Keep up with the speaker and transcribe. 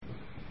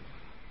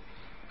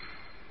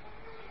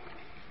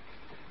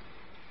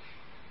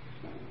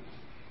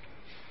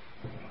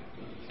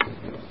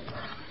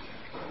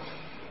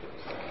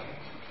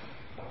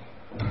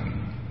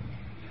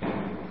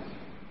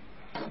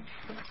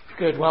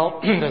Good. Well,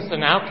 there's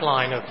an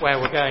outline of where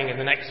we're going in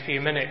the next few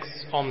minutes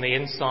on the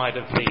inside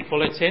of the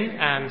bulletin,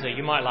 and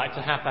you might like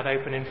to have that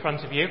open in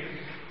front of you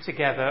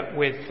together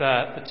with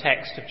the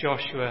text of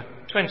Joshua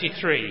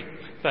 23.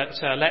 But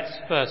let's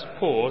first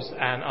pause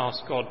and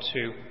ask God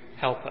to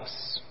help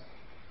us.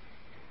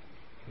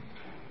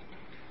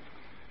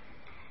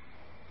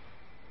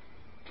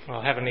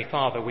 Well, Heavenly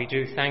Father, we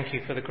do thank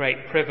you for the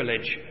great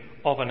privilege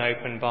of an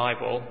open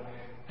Bible,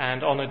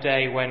 and on a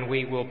day when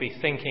we will be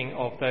thinking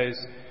of those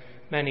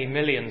many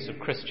millions of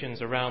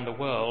Christians around the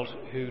world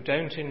who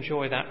don't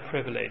enjoy that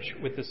privilege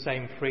with the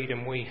same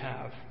freedom we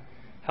have.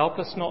 Help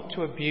us not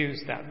to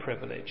abuse that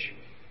privilege.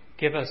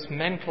 Give us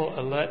mental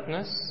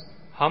alertness,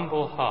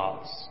 humble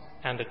hearts,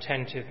 and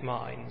attentive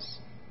minds.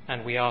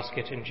 And we ask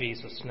it in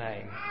Jesus'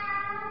 name.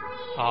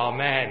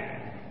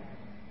 Amen.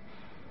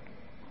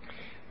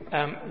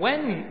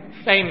 When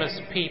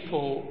famous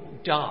people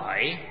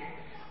die,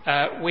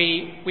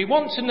 we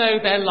want to know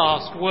their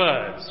last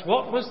words.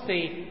 What was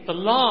the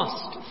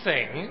last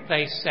thing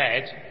they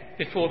said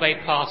before they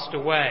passed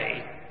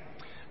away?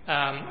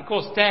 Of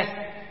course, death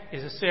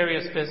is a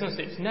serious business.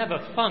 It's never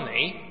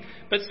funny.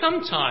 But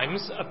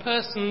sometimes a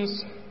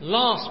person's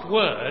last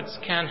words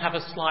can have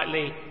a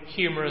slightly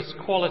humorous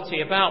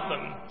quality about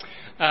them,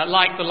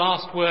 like the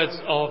last words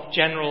of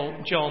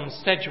General John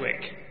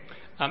Sedgwick.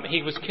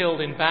 He was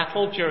killed in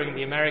battle during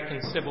the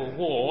American Civil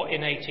War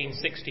in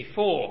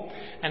 1864.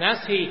 And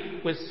as he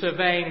was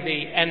surveying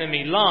the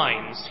enemy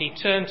lines, he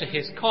turned to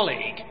his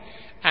colleague,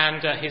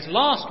 and his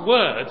last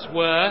words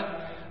were,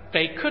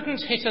 "They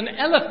couldn't hit an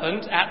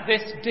elephant at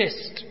this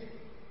dist."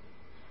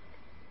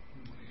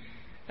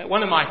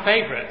 One of my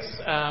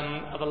favourites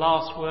are the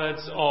last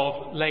words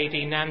of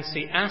Lady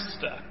Nancy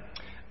Astor.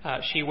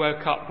 She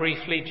woke up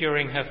briefly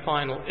during her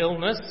final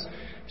illness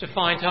to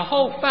find her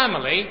whole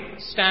family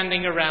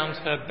standing around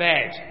her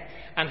bed.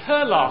 And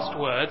her last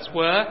words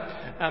were,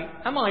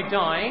 "Am I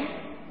dying,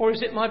 or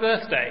is it my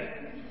birthday?"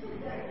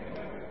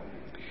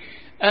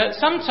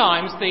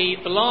 Sometimes the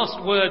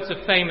last words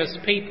of famous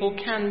people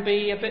can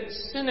be a bit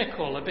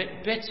cynical, a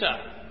bit bitter.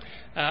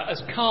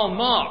 As Karl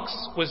Marx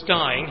was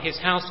dying, his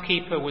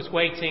housekeeper was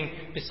waiting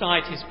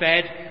beside his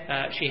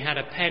bed. She had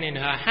a pen in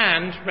her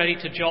hand, ready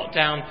to jot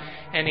down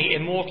any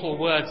immortal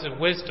words of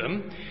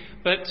wisdom.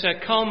 But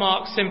Karl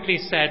Marx simply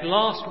said,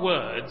 "Last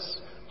words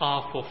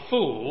are for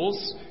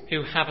fools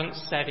who haven't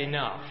said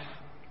enough."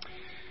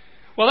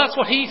 Well, that's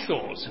what he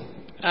thought.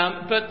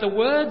 But the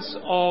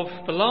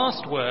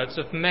last words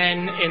of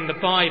men in the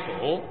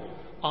Bible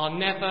are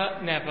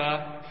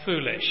never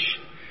foolish.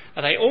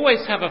 They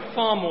always have a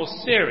far more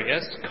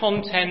serious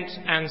content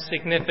and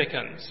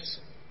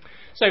significance.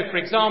 So, for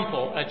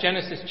example,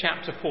 Genesis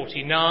chapter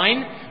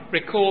 49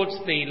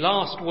 records the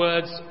last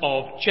words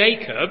of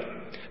Jacob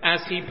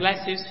as he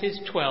blesses his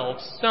 12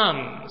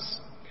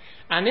 sons.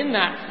 And in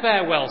that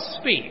farewell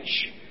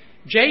speech,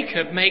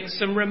 Jacob makes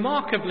some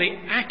remarkably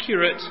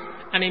accurate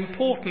and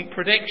important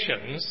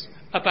predictions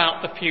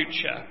about the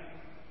future.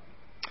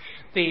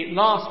 The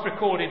last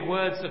recorded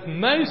words of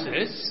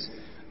Moses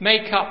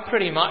make up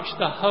pretty much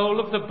the whole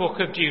of the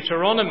book of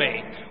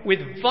Deuteronomy,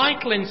 with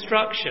vital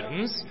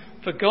instructions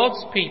for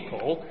God's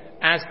people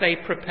as they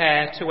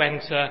prepare to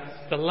enter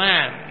the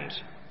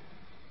land.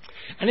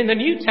 And in the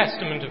New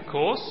Testament, of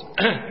course,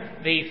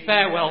 the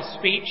farewell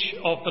speech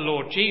of the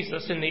Lord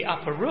Jesus in the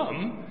upper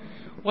room,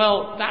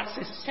 well, that's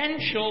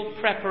essential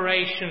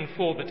preparation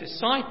for the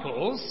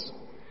disciples,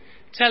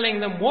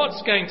 telling them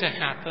what's going to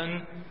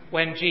happen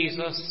when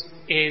Jesus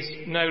is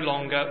no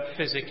longer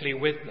physically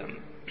with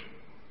them.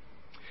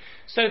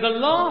 So the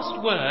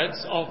last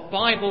words of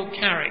Bible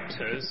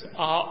characters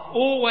are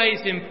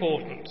always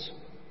important.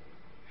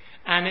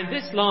 And in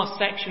this last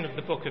section of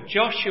the book of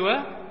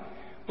Joshua,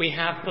 we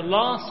have the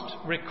last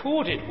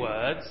recorded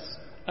words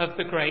of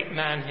the great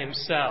man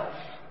himself.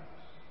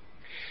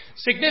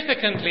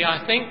 Significantly,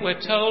 I think we're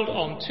told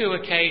on two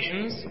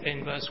occasions,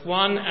 in verse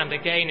 1 and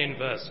again in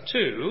verse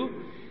 2,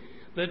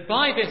 that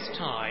by this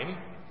time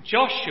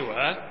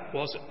Joshua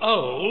was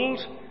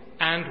old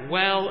and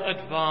well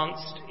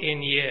advanced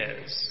in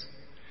years.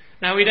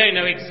 Now, we don't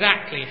know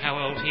exactly how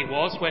old he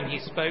was when he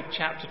spoke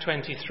chapter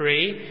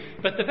 23,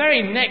 but the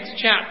very next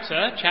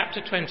chapter, chapter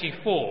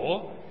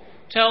 24,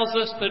 tells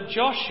us that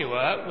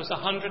Joshua was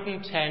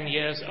 110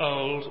 years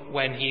old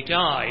when he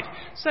died.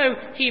 So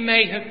he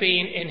may have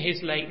been in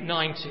his late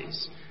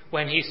 90s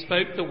when he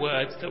spoke the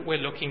words that we're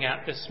looking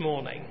at this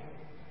morning.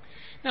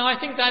 Now, I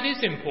think that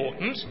is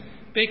important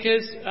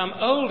because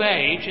old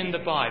age in the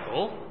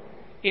Bible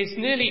is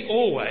nearly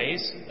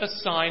always a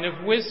sign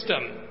of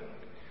wisdom.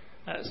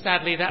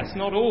 Sadly, that's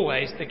not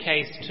always the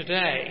case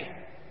today.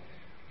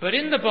 But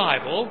in the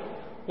Bible,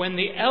 when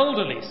the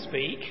elderly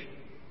speak,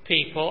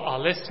 people are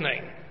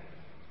listening.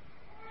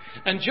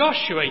 And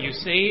Joshua, you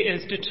see,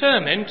 is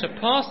determined to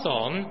pass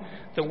on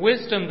the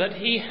wisdom that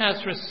he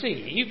has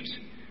received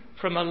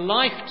from a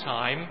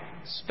lifetime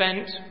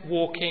spent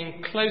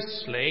walking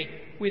closely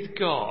with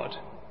God.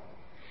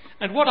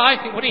 And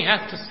what he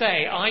has to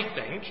say, I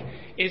think,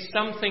 is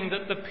something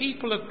that the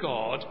people of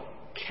God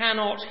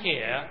cannot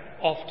hear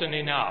often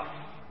enough.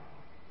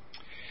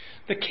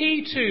 The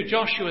key to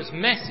Joshua's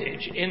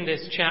message in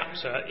this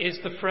chapter is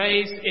the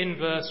phrase in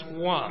verse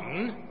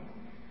 1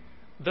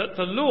 that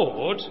the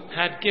Lord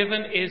had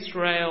given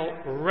Israel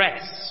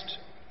rest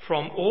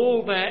from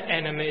all their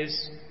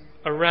enemies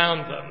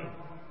around them.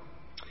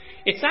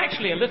 It's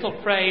actually a little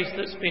phrase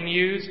that's been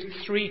used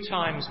 3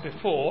 times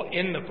before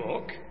in the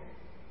book,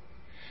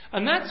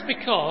 and that's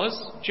because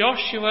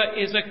Joshua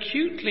is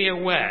acutely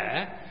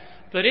aware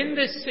that in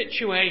this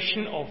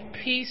situation of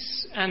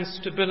peace and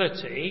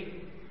stability,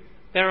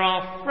 there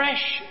are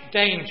fresh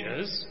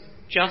dangers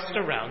just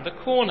around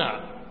the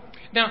corner.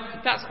 Now,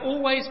 that's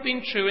always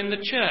been true in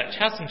the church,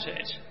 hasn't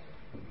it?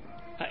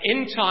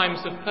 In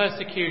times of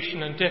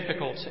persecution and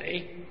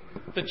difficulty,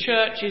 the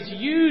church is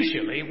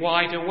usually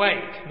wide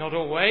awake. Not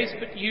always,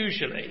 but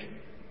usually.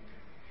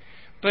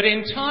 But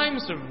in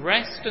times of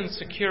rest and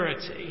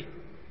security,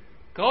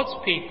 God's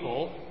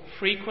people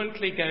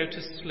frequently go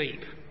to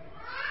sleep,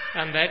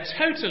 and they're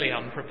totally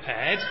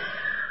unprepared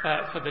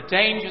for the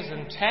dangers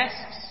and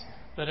tests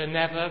that are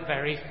never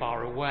very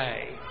far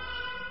away.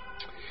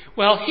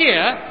 Well,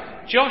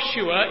 here,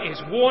 Joshua is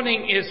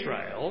warning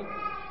Israel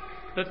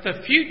that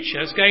the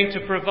future is going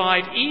to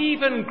provide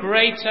even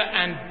greater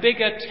and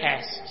bigger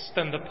tests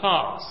than the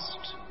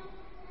past.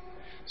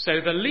 So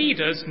the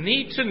leaders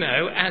need to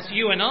know, as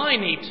you and I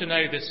need to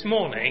know this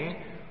morning,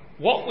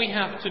 what we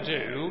have to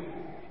do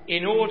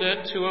in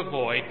order to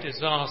avoid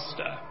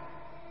disaster.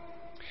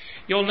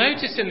 You'll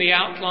notice in the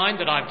outline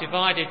that I've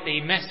divided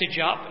the message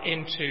up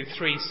into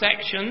 3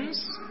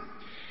 sections.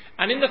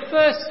 And in the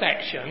first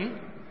section,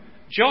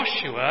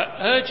 Joshua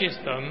urges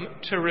them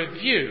to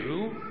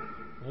review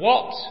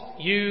what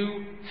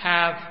you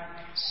have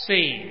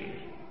seen.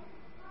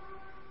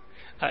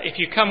 If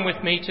you come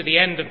with me to the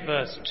end of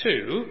verse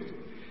 2,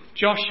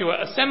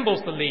 Joshua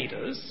assembles the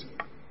leaders,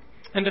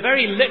 and a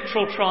very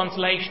literal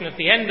translation of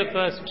the end of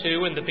verse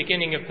 2 and the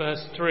beginning of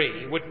verse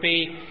 3 would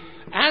be,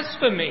 "As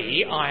for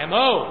me, I am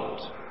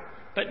old,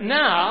 but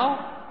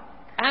now,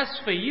 as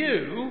for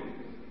you,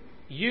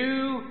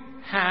 you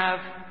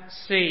have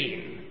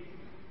seen."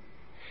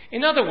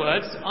 In other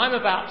words, I'm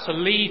about to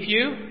leave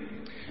you,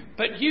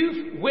 but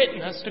you've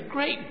witnessed a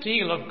great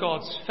deal of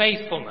God's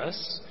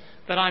faithfulness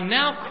that I'm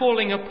now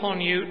calling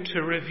upon you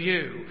to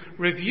review.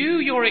 Review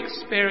your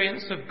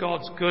experience of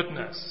God's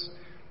goodness.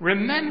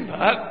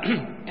 Remember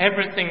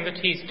everything that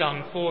He's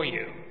done for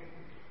you.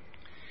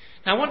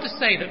 Now, I want to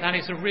say that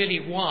is a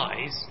really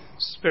wise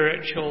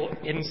spiritual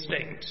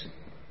instinct.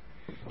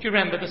 Do you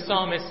remember the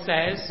psalmist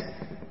says,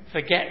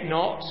 "Forget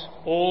not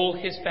all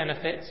His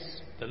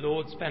benefits," the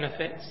Lord's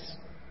benefits.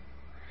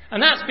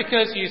 And that's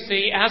because, you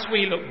see, as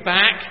we look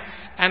back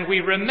and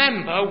we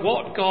remember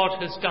what God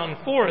has done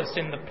for us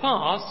in the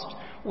past,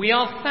 we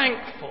are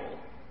thankful.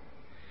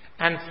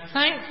 And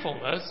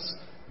thankfulness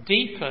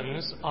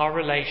deepens our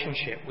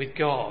relationship with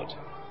God.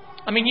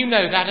 I mean, you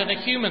know that at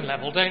a human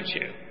level, don't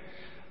you?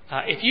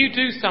 If you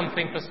do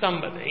something for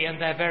somebody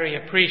and they're very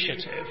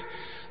appreciative,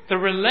 the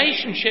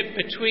relationship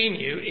between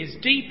you is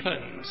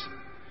deepened,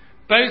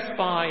 both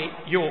by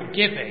your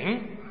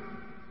giving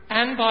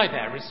and by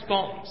their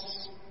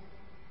response.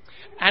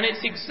 And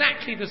it's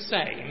exactly the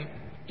same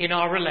in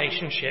our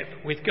relationship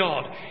with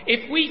God.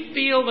 If we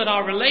feel that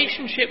our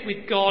relationship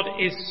with God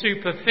is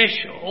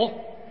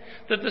superficial,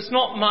 that there's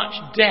not much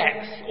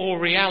depth or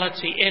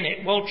reality in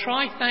it, well,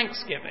 try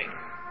thanksgiving.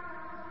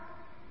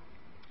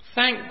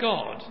 Thank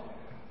God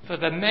for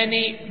the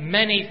many,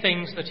 many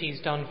things that He's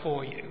done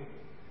for you.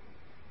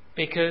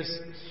 Because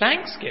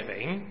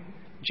thanksgiving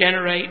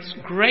generates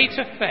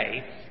greater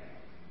faith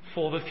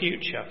for the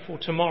future, for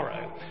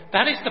tomorrow.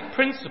 That is the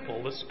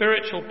principle, the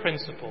spiritual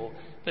principle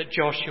that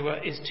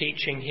Joshua is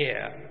teaching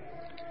here.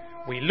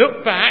 We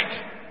look back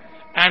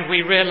and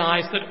we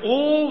realize that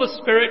all the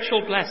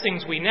spiritual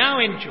blessings we now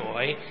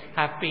enjoy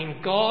have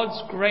been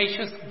God's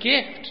gracious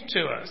gift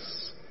to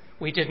us.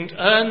 We didn't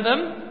earn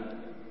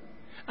them,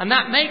 and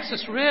that makes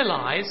us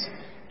realize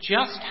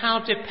just how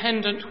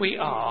dependent we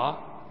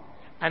are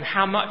and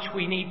how much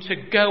we need to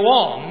go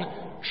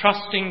on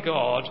trusting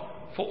God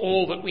for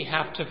all that we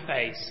have to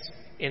face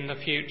in the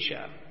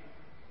future.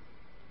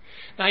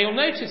 Now, you'll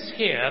notice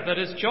here that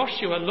as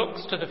Joshua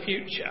looks to the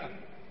future,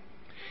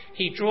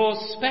 he draws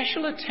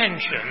special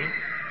attention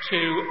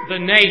to the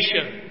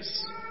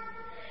nations.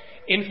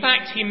 In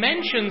fact, he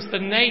mentions the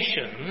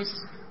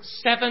nations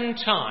 7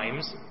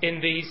 times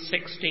in these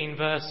 16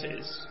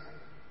 verses.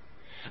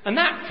 And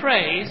that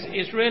phrase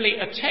is really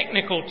a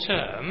technical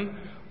term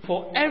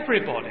for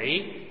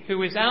everybody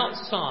who is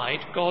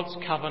outside God's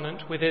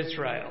covenant with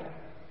Israel.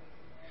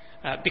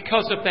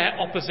 Because of their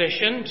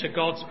opposition to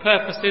God's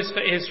purposes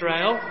for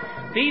Israel,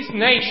 these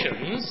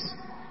nations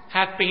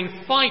have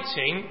been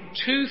fighting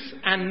tooth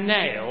and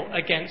nail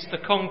against the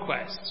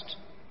conquest.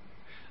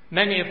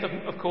 Many of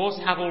them, of course,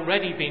 have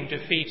already been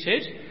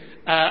defeated,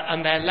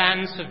 and their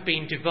lands have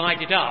been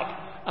divided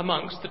up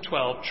amongst the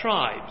 12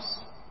 tribes.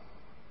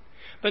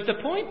 But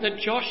the point that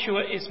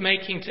Joshua is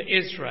making to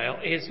Israel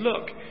is,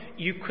 look,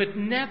 you could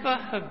never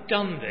have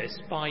done this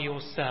by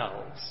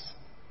yourselves.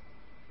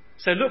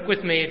 So look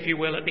with me, if you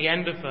will, at the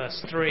end of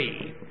verse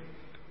 3.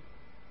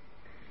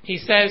 He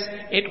says,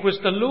 "It was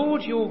the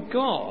Lord your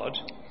God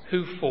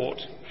who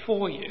fought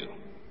for you."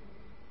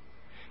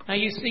 Now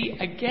you see,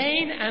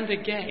 again and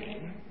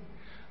again,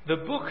 the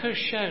book has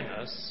shown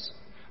us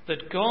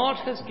that God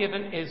has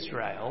given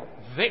Israel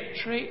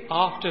victory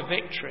after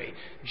victory,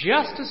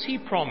 just as he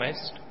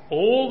promised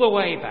all the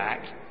way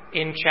back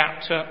in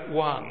chapter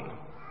 1.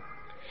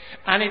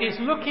 And it is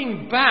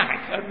looking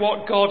back at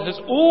what God has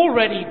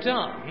already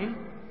done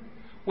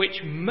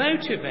which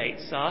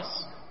motivates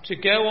us to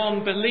go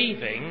on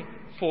believing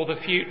for the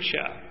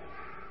future.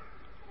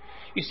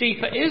 You see,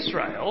 for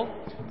Israel,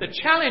 the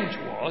challenge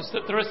was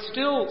that there are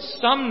still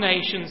some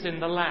nations in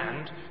the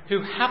land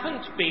who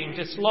haven't been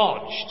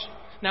dislodged.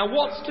 Now,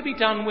 what's to be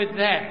done with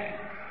them?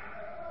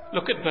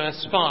 Look at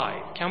verse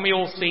 5. Can we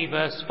all see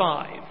verse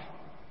 5?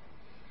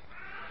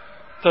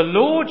 "The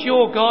Lord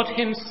your God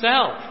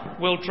himself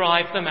will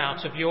drive them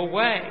out of your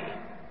way.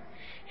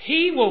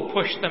 He will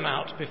push them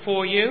out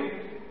before you,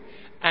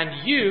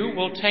 and you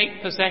will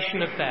take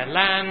possession of their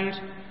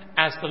land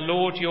as the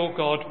Lord your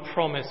God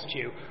promised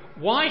you."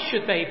 Why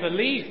should they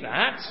believe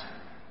that?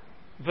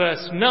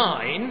 Verse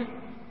 9,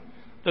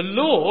 "The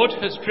Lord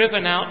has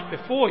driven out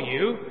before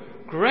you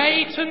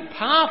great and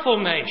powerful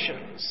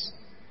nations.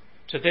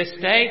 To this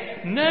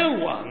day, no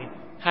one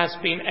has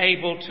been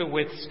able to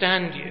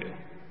withstand you."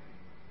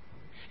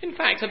 In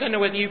fact, I don't know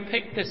whether you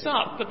picked this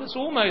up, but there's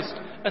almost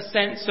a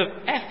sense of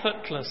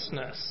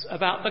effortlessness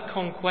about the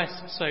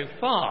conquest so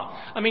far.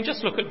 I mean,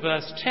 just look at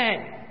verse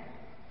 10.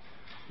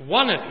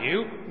 "One of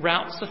you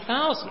routs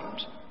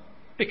 1,000,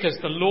 because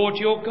the Lord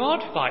your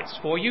God fights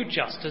for you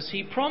just as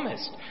he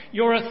promised.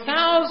 You're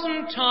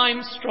 1,000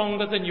 times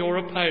stronger than your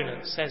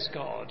opponent," says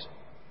God.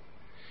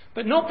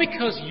 But not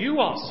because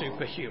you are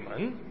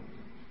superhuman,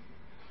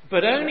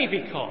 but only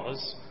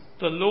because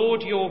the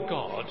Lord your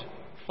God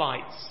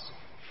fights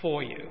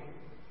for you.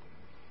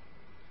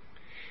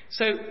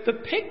 So the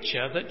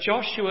picture that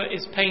Joshua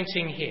is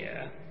painting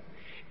here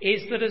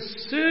is that as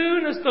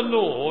soon as the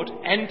Lord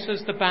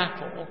enters the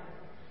battle,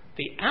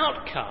 the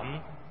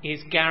outcome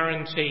is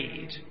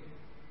guaranteed.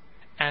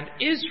 And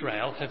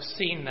Israel have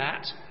seen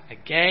that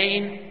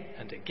again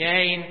and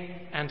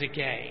again and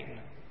again.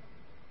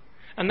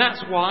 And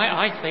that's why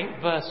I think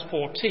verse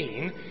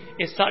 14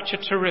 is such a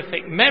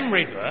terrific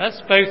memory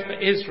verse, both for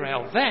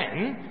Israel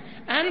then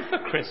and for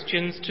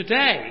Christians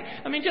today.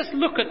 I mean, just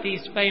look at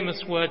these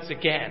famous words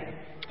again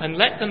and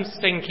let them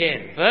sink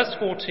in. Verse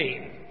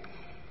 14.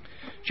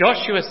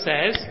 Joshua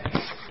says,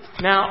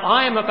 "Now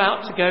I am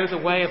about to go the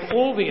way of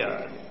all the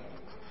earth.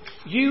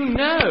 You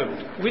know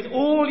with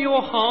all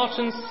your heart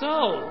and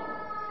soul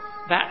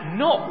that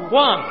not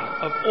one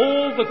of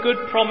all the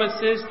good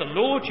promises the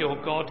Lord your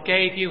God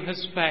gave you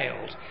has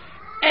failed.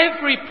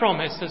 Every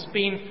promise has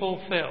been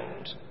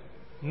fulfilled.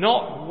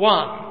 Not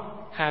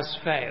one has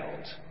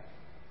failed."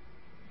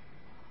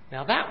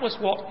 Now that was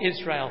what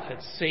Israel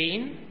had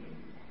seen,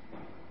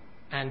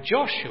 and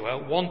Joshua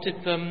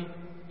wanted them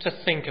to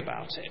think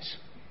about it.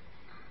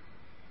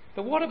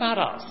 But what about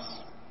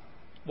us?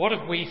 What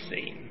have we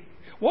seen?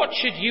 What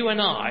should you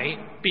and I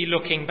be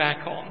looking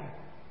back on?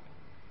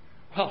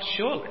 Well,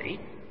 surely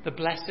the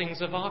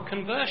blessings of our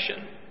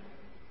conversion.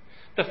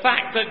 The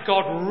fact that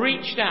God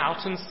reached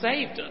out and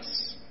saved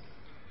us.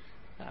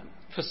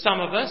 For some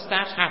of us,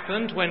 that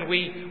happened when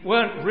we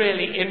weren't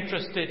really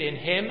interested in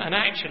him, and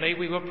actually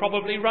we were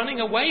probably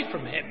running away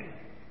from him.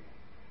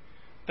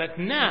 But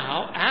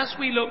now, as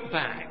we look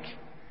back,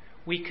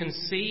 we can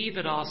see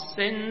that our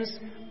sins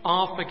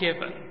are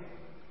forgiven.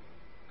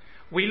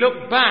 We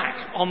look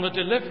back on the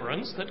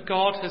deliverance that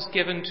God has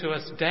given to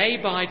us day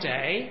by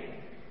day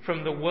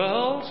from the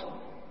world,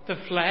 the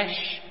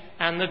flesh,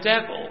 and the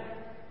devil.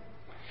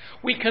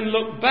 We can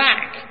look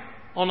back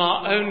on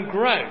our own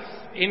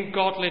growth in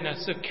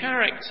godliness of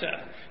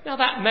character. Now,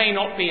 that may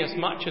not be as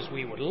much as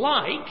we would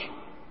like,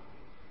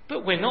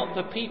 but we're not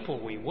the people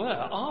we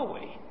were, are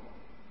we?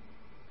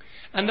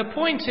 And the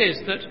point is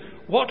that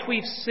what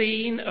we've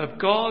seen of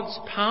God's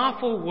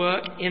powerful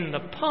work in the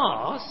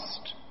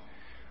past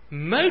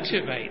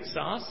motivates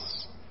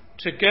us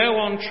to go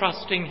on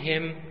trusting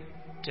him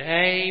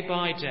day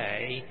by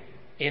day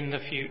in the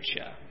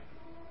future.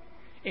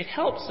 It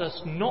helps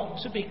us not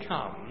to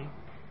become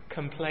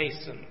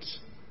complacent.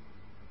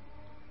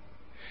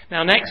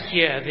 Now, next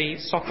year, the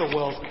Soccer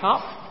World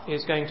Cup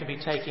is going to be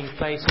taking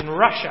place in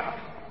Russia.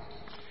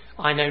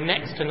 I know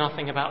next to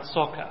nothing about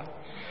soccer,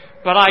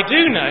 but I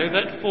do know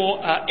that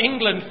for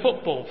England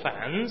football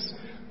fans,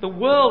 the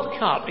World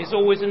Cup is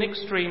always an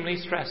extremely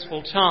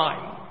stressful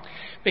time.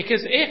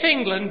 Because if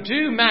England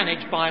do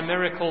manage by a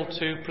miracle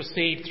to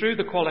proceed through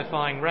the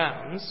qualifying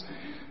rounds,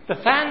 the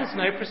fans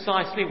know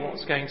precisely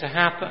what's going to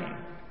happen.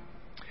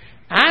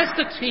 As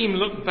the team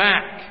look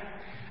back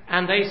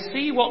and they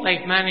see what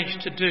they've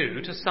managed to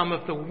do to some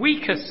of the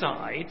weaker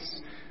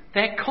sides,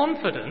 their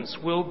confidence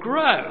will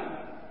grow.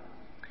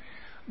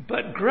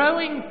 But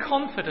growing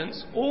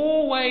confidence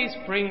always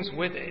brings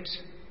with it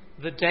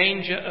the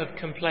danger of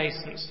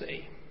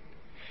complacency.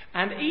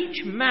 And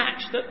each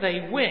match that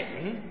they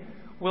win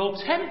will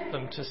tempt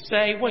them to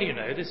say, well, you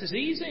know, this is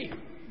easy.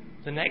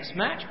 The next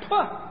match,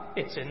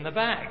 it's in the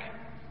bag.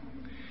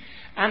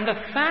 And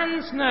the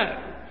fans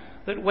know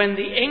that when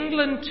the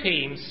England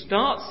team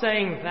starts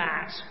saying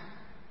that,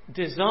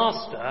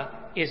 disaster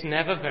is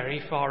never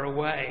very far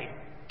away.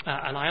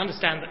 And I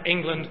understand that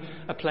England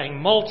are playing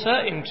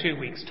Malta in 2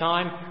 weeks'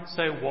 time,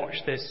 so watch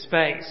this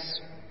space.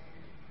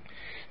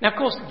 Now, of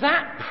course,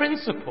 that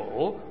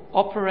principle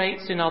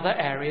operates in other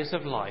areas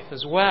of life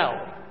as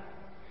well.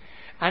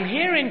 And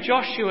here in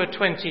Joshua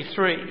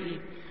 23,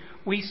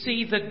 we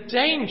see the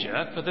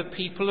danger for the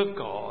people of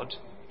God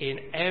in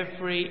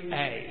every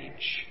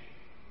age.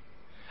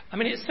 I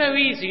mean, it's so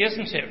easy,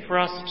 isn't it, for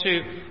us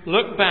to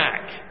look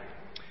back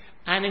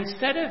and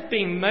instead of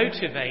being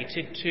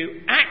motivated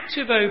to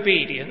active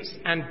obedience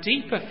and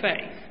deeper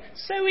faith,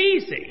 so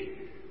easy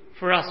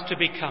for us to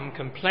become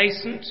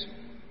complacent,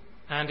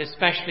 and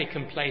especially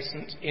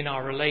complacent in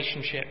our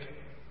relationship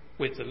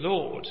with the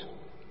Lord.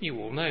 You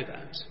all know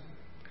that.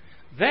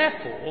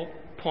 Therefore,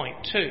 point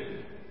 2.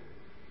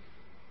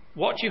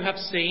 What you have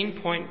seen,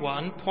 point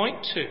 1.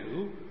 Point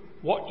 2,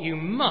 what you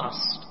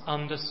must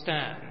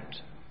understand.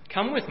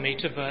 Come with me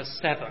to verse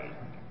 7.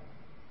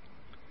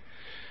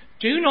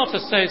 Do not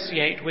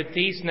associate with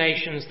these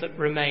nations that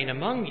remain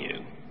among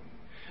you.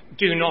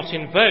 Do not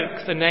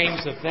invoke the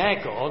names of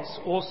their gods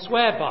or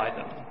swear by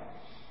them.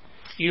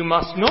 You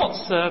must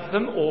not serve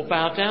them or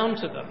bow down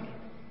to them.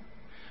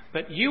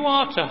 But you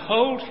are to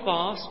hold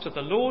fast to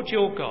the Lord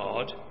your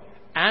God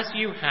as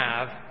you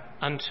have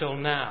until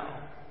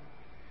now.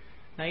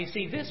 Now you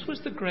see, this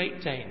was the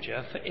great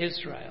danger for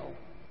Israel.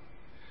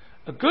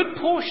 A good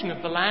portion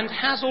of the land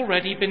has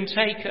already been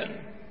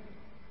taken,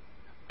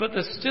 but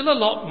there's still a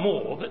lot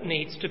more that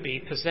needs to be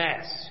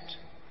possessed.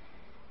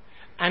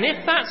 And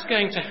if that's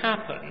going to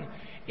happen,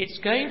 it's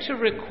going to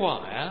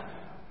require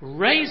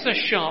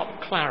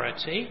razor-sharp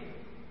clarity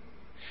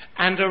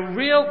and a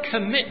real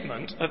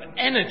commitment of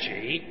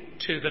energy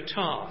to the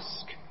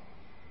task.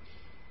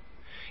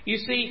 You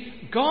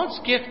see, God's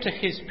gift to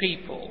his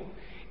people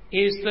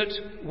is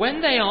that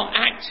when they are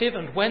active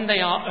and when they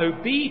are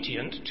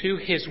obedient to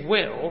his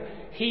will,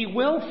 he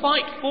will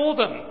fight for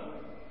them.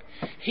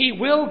 He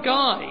will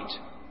guide.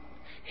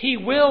 He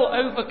will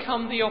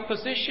overcome the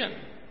opposition.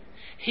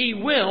 He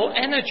will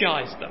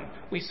energize them.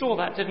 We saw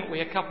that, didn't we,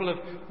 a couple of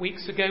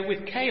weeks ago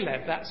with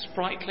Caleb, that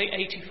sprightly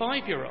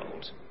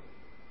 85-year-old.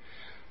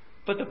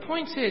 But the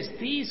point is,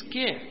 these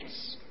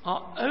gifts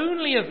are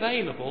only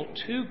available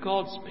to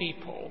God's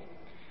people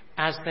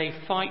as they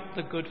fight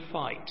the good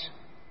fight.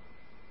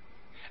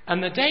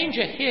 And the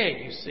danger here,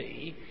 you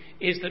see,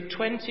 is that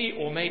 20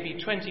 or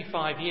maybe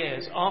 25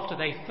 years after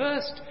they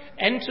first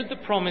entered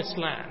the promised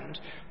land,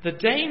 the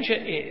danger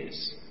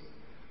is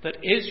that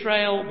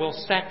Israel will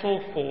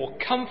settle for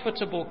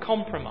comfortable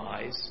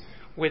compromise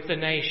with the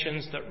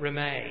nations that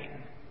remain.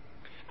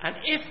 And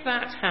if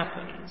that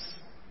happens,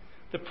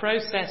 the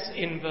process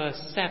in verse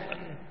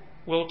 7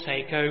 will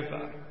take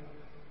over.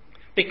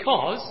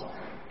 Because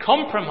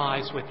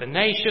compromise with the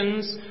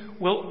nations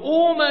will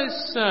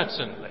almost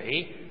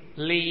certainly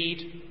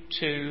lead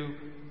to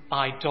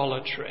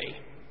idolatry.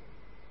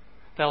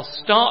 They'll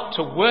start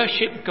to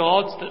worship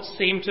gods that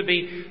seem to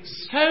be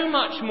so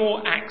much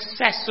more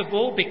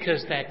accessible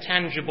because they're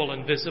tangible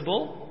and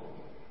visible,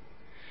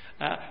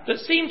 that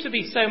seem to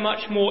be so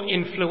much more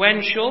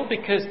influential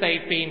because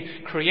they've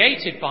been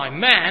created by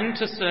man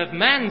to serve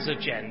man's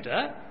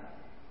agenda,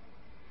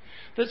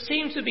 that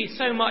seem to be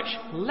so much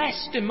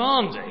less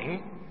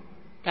demanding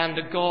than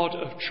the God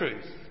of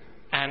truth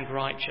and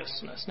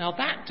righteousness. Now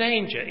that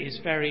danger is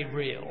very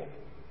real.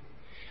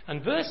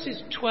 And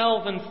verses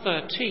 12 and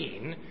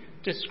 13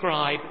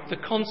 describe the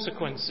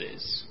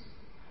consequences.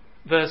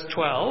 Verse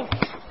 12,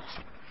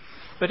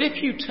 but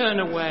if you turn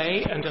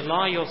away and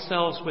ally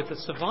yourselves with the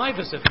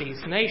survivors of these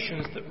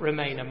nations that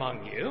remain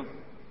among you,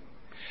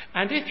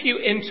 and if you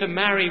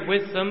intermarry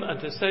with them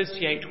and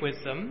associate with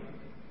them,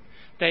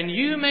 then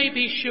you may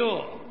be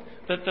sure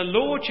that the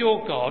Lord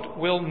your God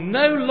will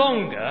no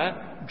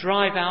longer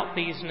drive out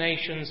these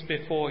nations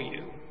before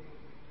you.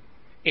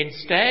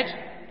 Instead,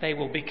 they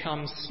will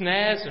become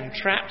snares and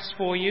traps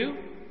for you,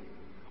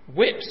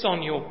 whips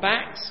on your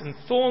backs and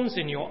thorns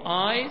in your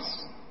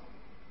eyes,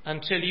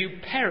 until you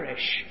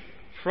perish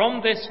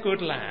from this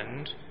good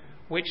land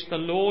which the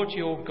Lord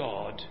your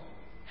God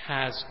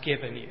has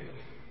given you.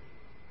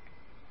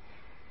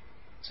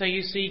 So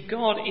you see,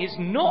 God is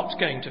not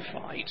going to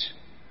fight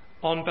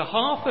on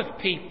behalf of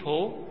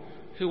people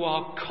who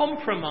are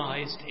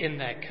compromised in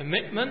their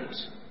commitment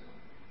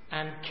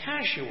and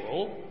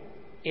casual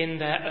in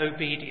their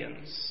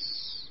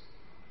obedience.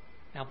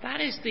 Now that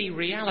is the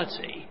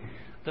reality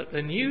that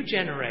the new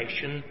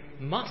generation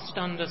must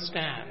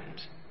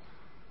understand.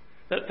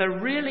 That there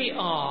really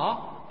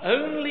are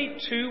only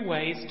two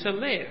ways to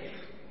live.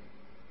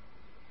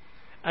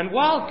 And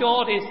while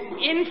God is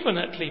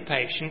infinitely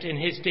patient in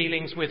his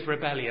dealings with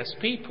rebellious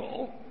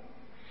people,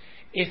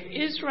 if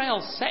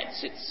Israel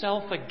sets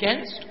itself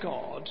against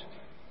God,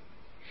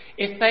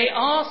 if they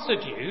are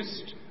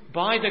seduced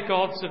by the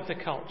gods of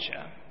the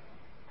culture,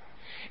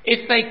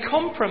 if they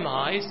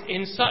compromise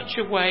in such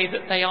a way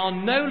that they are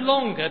no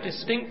longer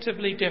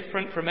distinctively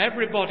different from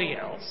everybody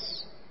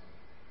else,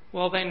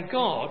 well then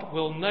God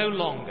will no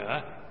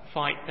longer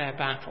fight their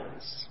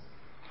battles.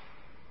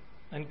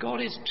 And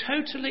God is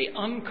totally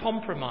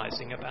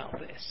uncompromising about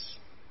this.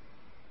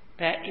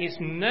 There is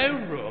no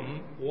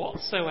room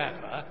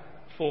whatsoever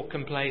for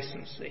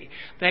complacency.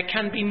 There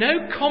can be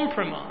no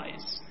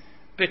compromise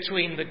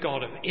between the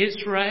God of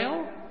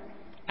Israel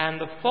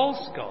and the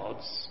false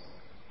gods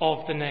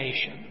of the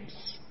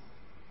nations.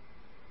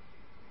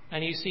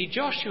 And you see,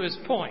 Joshua's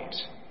point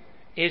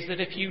is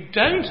that if you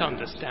don't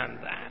understand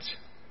that,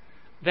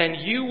 then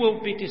you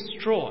will be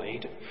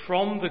destroyed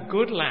from the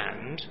good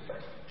land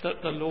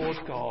that the Lord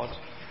God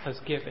has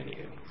given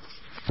you.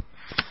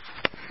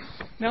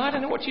 Now, I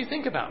don't know what you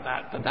think about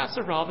that, but that's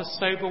a rather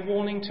sober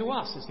warning to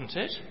us, isn't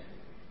it?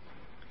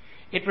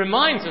 It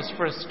reminds us,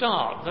 for a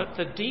start, that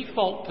the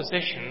default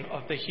position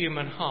of the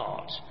human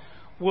heart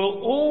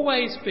will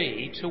always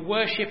be to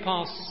worship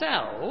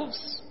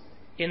ourselves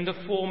in the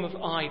form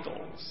of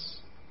idols,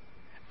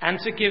 and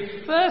to give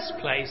first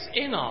place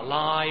in our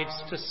lives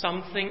to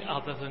something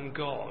other than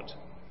God.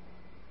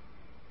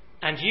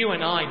 And you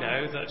and I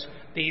know that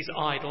these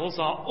idols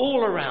are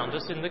all around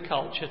us in the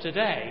culture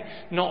today,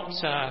 not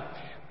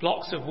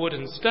blocks of wood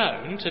and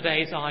stone.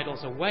 Today's idols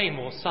are way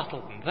more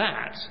subtle than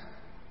that.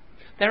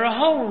 There are a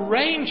whole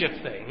range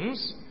of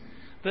things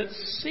that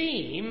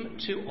seem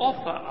to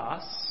offer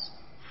us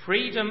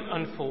freedom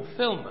and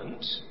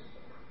fulfillment,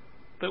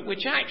 but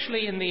which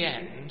actually in the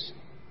end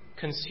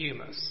consume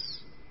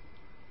us.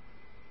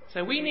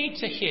 So we need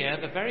to hear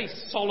the very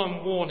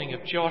solemn warning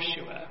of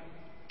Joshua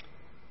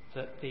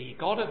that the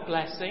God of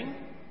blessing,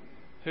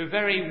 who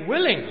very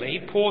willingly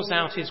pours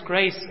out his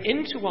grace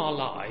into our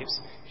lives,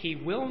 he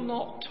will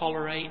not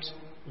tolerate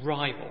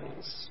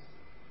rivals.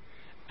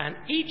 And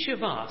each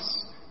of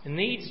us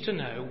needs to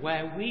know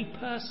where we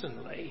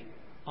personally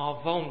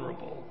are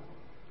vulnerable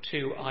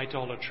to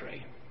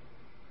idolatry.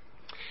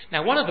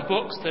 Now, one of the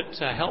books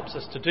that helps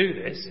us to do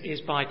this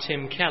is by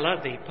Tim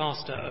Keller, the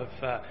pastor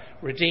of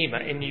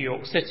Redeemer in New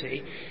York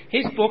City.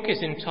 His book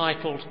is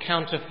entitled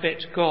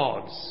Counterfeit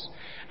Gods,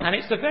 and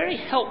it's a very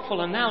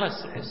helpful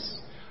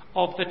analysis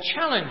of the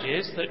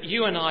challenges that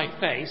you and I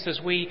face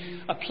as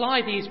we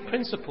apply these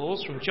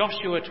principles from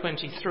Joshua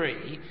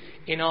 23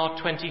 in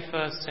our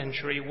 21st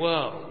century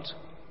world.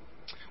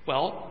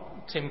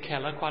 Well, Tim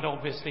Keller quite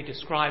obviously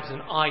describes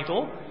an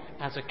idol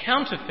as a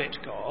counterfeit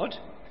god.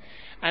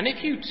 And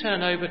if you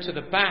turn over to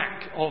the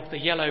back of the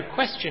yellow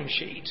question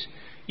sheet,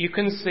 you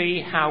can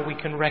see how we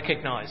can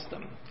recognize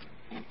them.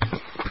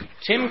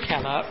 Tim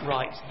Keller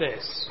writes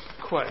this,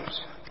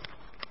 quote,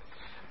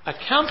 "A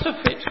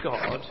counterfeit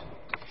god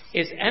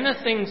is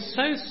anything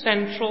so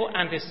central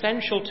and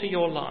essential to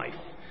your life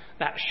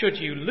that should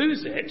you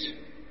lose it,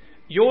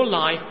 your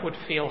life would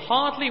feel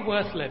hardly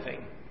worth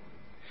living.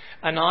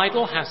 An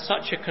idol has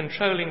such a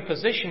controlling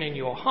position in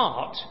your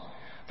heart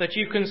that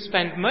you can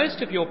spend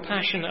most of your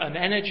passion and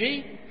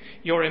energy,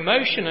 your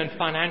emotion and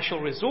financial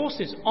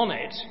resources on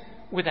it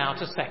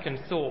without a second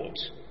thought.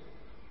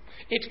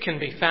 It can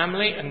be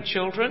family and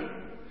children,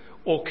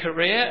 or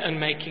career and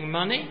making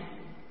money,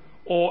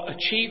 or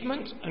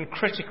achievement and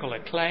critical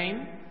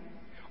acclaim,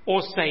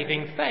 or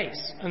saving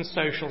face and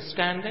social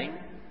standing.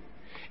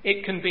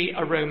 It can be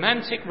a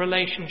romantic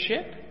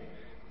relationship,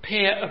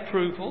 peer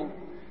approval,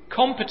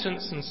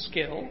 competence and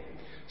skill,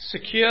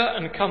 secure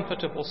and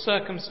comfortable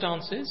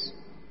circumstances,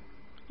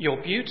 your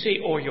beauty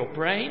or your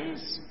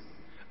brains,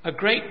 a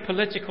great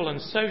political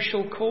and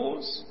social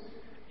cause,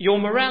 your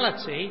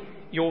morality,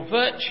 your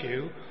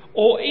virtue,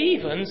 or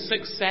even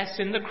success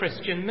in the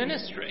Christian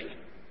ministry.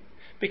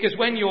 Because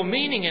when your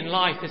meaning in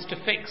life is to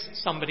fix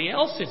somebody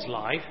else's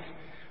life,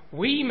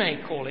 we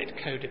may call it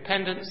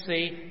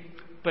codependency,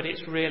 but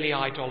it's really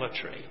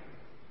idolatry.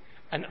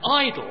 An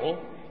idol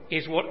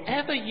is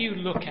whatever you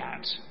look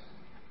at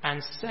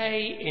and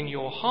say in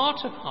your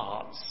heart of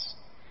hearts,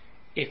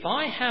 if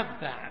I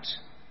have that,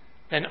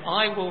 then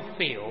I will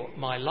feel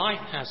my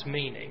life has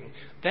meaning.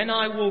 Then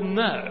I will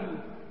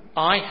know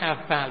I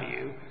have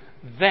value.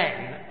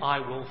 Then I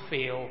will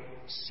feel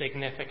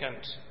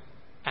significant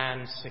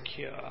and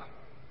secure.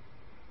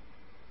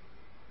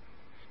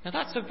 Now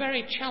that's a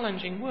very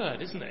challenging word,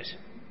 isn't it?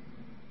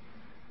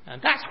 And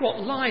that's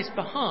what lies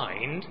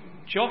behind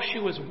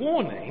Joshua's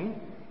warning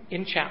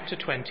in chapter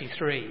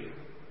 23.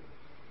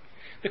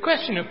 The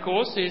question, of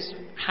course, is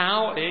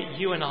how are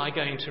you and I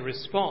going to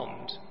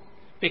respond?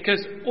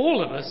 Because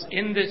all of us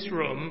in this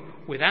room,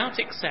 without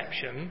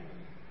exception,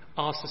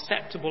 are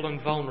susceptible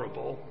and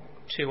vulnerable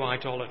to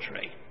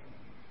idolatry.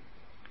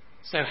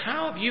 So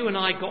how have you and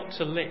I got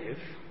to live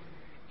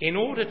in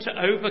order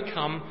to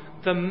overcome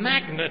the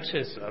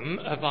magnetism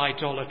of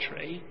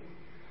idolatry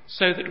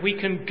so that we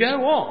can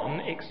go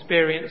on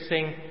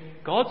experiencing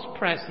God's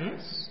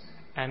presence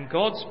and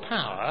God's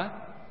power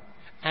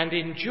and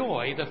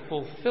enjoy the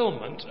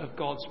fulfillment of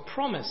God's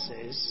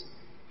promises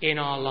in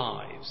our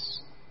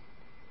lives?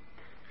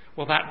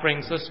 Well, that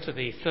brings us to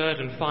the third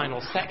and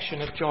final section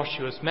of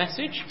Joshua's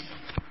message,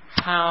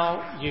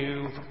 how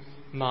you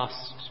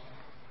must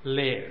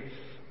live.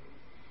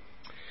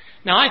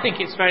 Now, I think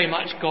it's very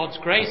much God's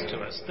grace to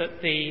us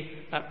that the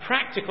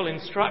practical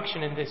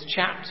instruction in this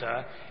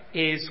chapter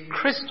is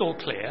crystal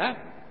clear,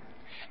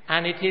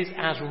 and it is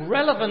as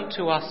relevant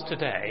to us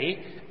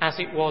today as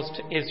it was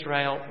to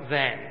Israel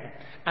then.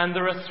 And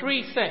there are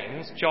three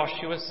things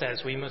Joshua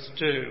says we must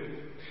do.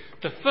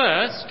 The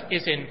first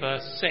is in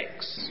verse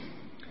 6.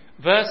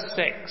 Verse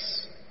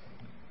 6.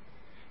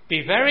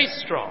 Be very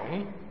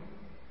strong,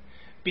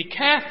 be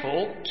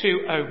careful to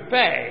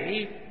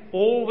obey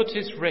all that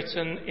is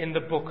written in the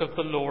book of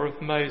the law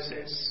of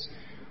Moses,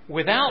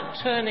 without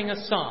turning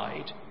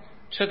aside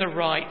to the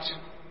right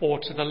or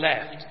to the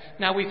left.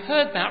 Now, we've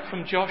heard that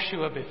from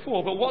Joshua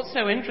before, but what's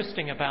so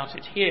interesting about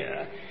it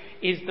here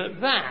is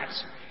that that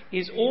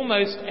is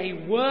almost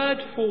a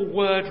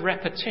word-for-word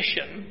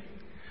repetition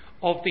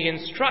of the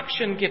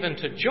instruction given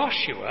to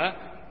Joshua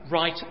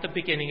right at the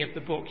beginning of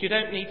the book. You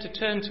don't need to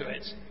turn to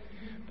it.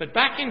 But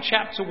back in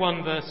chapter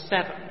 1, verse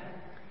 7,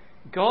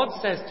 God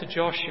says to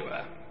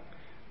Joshua,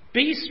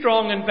 be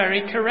strong and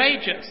very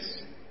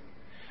courageous.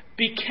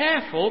 Be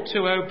careful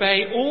to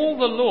obey all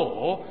the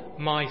law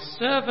my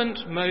servant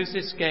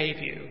Moses gave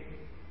you.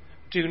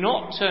 Do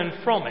not turn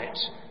from it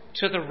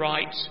to the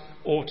right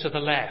or to the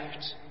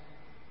left.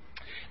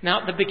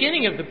 Now, at the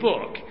beginning of the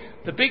book,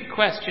 the big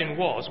question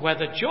was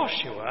whether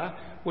Joshua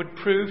would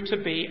prove to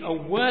be a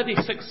worthy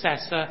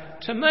successor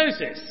to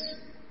Moses.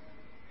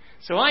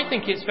 So I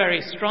think it's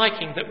very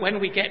striking that when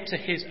we get to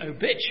his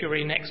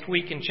obituary next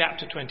week in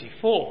chapter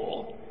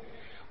 24,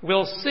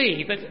 we'll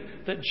see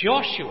that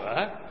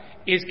Joshua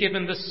is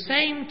given the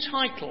same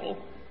title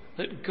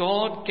that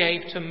God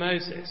gave to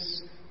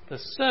Moses, the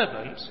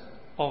servant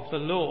of the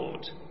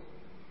Lord.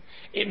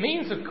 It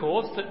means, of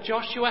course, that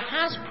Joshua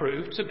has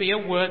proved to be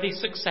a worthy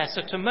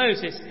successor to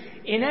Moses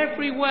in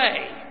every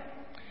way,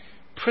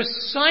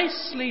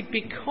 precisely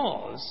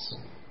because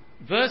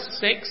verse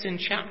 6 in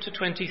chapter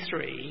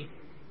 23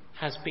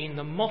 has been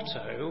the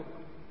motto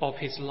of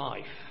his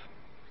life.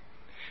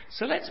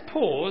 So let's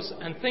pause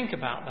and think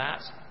about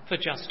that for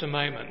just a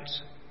moment.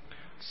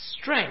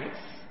 Strength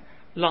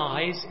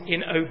lies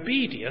in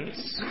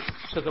obedience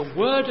to the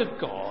word of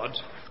God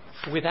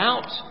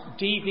without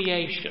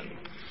deviation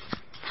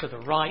to the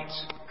right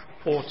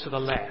or to the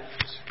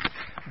left.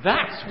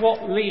 That's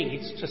what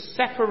leads to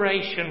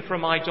separation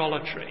from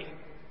idolatry,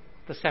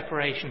 the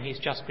separation he's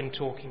just been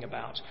talking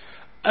about.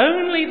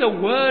 Only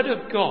the word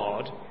of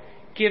God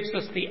gives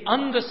us the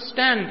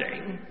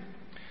understanding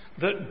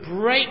that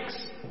breaks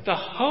the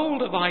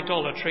hold of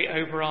idolatry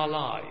over our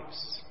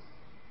lives.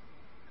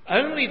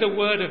 Only the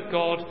word of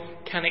God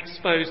can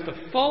expose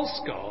the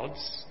false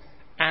gods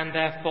and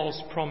their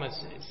false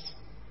promises.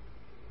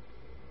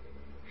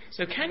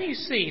 So can you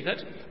see that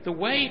the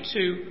way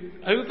to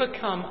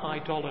overcome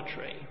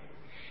idolatry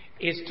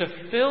is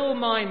to fill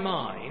my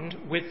mind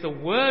with the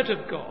word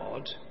of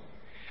God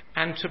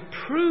and to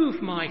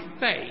prove my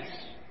faith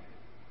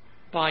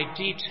by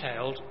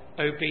detailed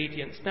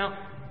obedience? Now,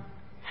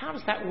 how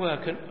does that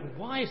work, and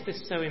why is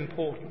this so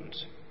important?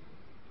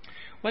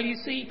 Well, you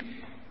see,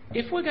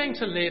 if we're going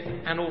to live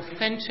an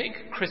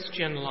authentic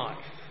Christian life,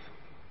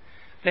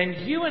 then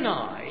you and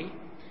I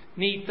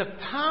need the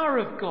power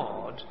of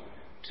God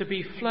to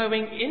be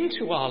flowing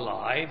into our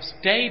lives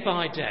day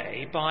by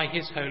day by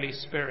his Holy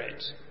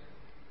Spirit.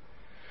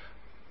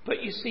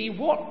 But you see,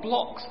 what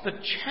blocks the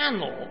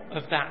channel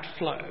of that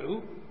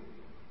flow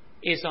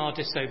is our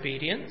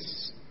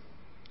disobedience,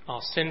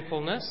 our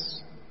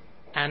sinfulness,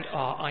 and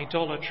our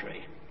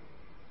idolatry.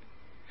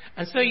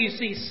 And so you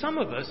see, some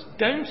of us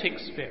don't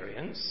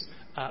experience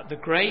the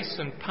grace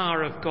and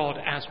power of God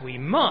as we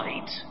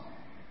might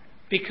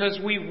because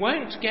we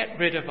won't get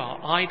rid of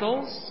our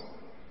idols,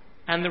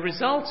 and the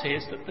result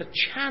is that the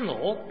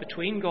channel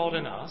between God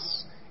and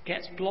us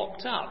gets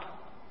blocked up.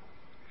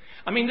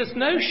 I mean, there's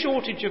no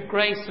shortage of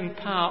grace and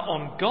power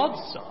on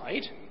God's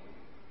side,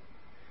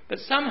 but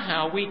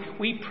somehow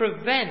we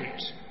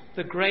prevent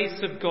the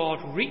grace of God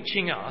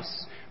reaching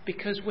us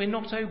because we're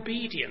not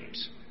obedient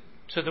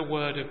to the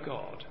word of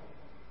God.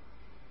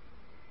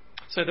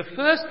 So the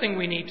first thing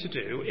we need to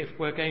do if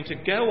we're going to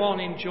go on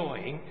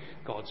enjoying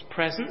God's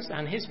presence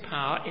and his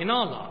power in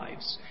our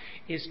lives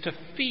is to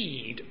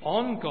feed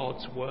on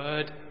God's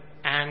word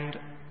and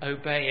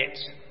obey it.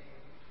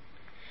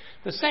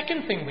 The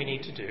second thing we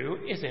need to do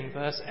is in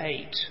verse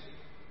 8.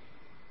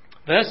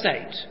 Verse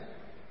 8.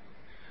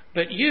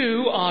 But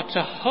you are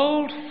to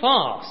hold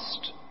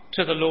fast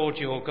to the Lord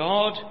your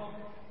God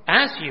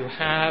as you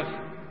have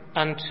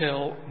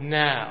until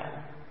now.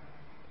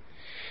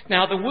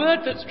 Now, the word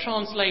that's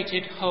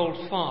translated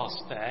hold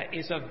fast there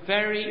is a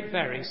very,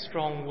 very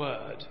strong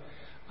word.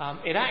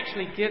 It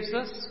actually gives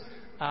us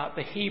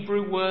the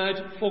Hebrew word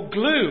for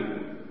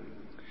glue.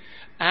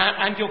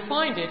 And you'll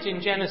find it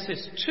in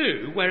Genesis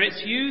 2, where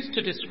it's used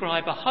to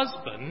describe a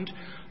husband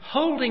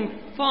holding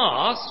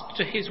fast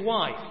to his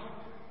wife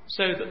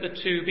so that the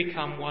two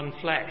become one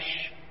flesh.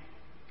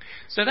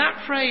 So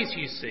that phrase,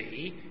 you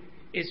see,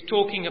 is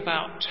talking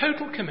about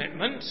total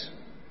commitment,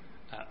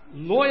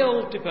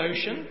 loyal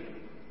devotion,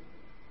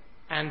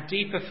 and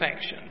deep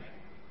affection.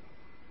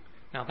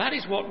 Now that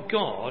is what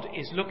God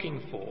is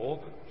looking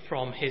for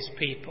from his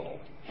people.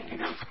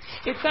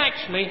 It's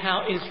actually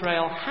how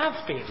Israel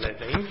have been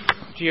living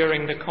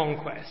during the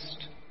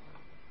conquest.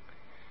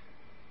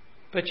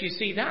 But you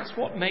see, that's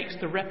what makes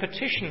the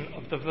repetition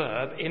of the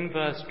verb in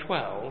verse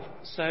 12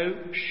 so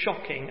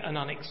shocking and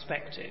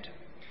unexpected.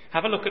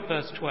 Have a look at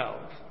verse 12.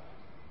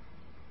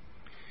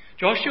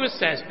 Joshua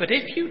says, "But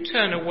if you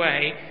turn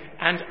away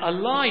and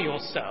ally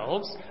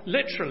yourselves,"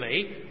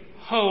 literally,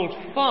 hold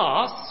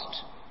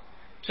fast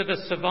to the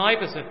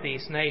survivors of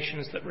these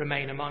nations that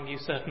remain among you,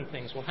 certain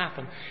things will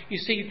happen. You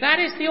see, that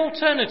is the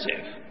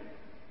alternative.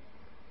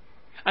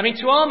 I mean,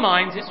 to our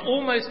minds, it's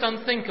almost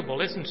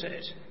unthinkable, isn't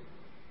it?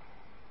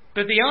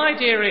 But the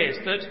idea is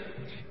that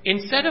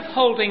instead of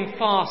holding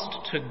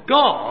fast to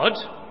God,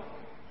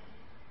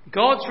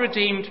 God's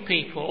redeemed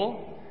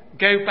people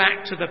go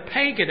back to the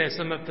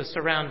paganism of the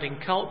surrounding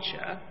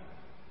culture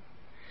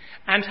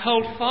and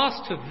hold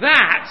fast to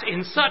that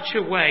in such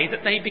a way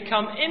that they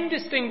become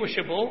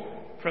indistinguishable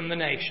from the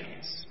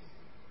nations.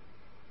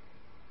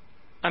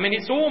 I mean,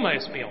 it's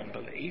almost beyond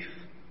belief.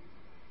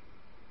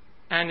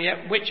 And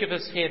yet, which of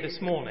us here this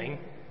morning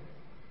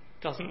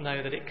doesn't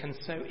know that it can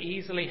so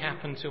easily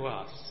happen to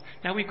us?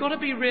 Now, we've got to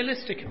be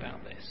realistic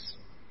about this.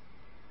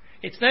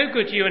 It's no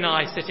good you and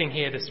I sitting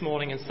here this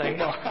morning and saying,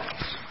 well, that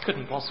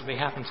couldn't possibly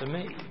happen to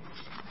me.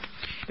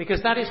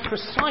 Because that is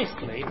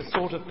precisely the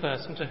sort of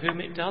person to whom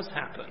it does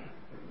happen.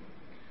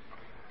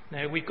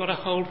 No, we've got to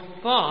hold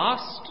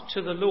fast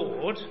to the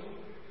Lord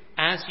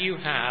as you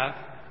have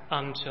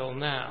until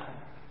now.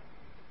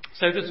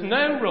 So there's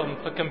no room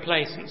for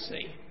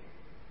complacency.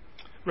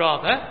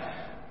 Rather,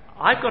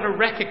 I've got to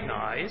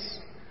recognise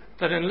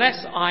that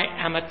unless I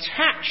am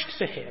attached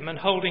to him and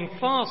holding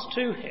fast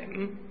to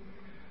him,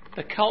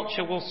 the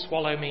culture will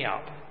swallow me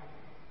up.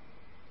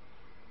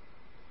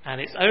 And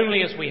it's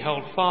only as we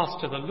hold fast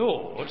to the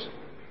Lord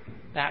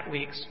that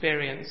we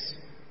experience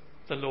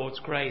the Lord's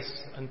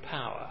grace and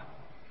power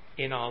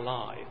in our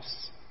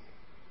lives.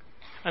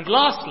 And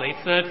lastly,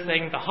 third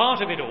thing, the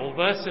heart of it all,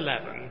 verse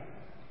 11.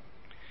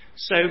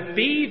 So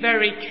be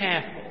very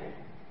careful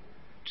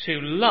to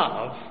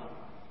love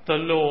the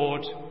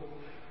Lord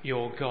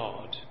your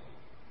God.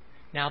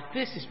 Now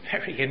this is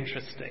very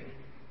interesting.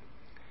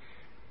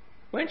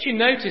 Won't you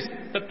notice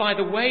that by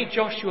the way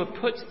Joshua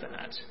puts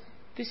that,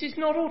 this is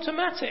not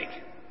automatic.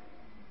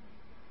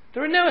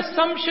 There are no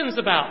assumptions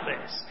about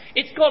this.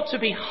 It's got to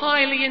be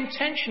highly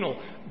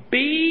intentional.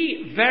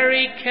 Be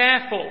very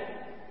careful.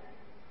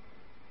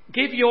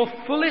 Give your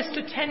fullest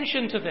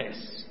attention to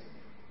this.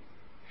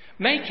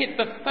 Make it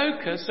the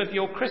focus of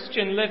your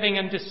Christian living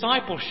and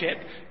discipleship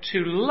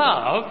to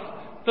love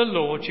the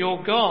Lord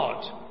your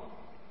God.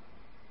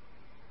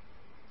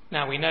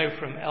 Now we know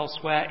from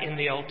elsewhere in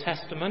the Old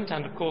Testament,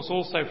 and of course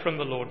also from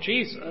the Lord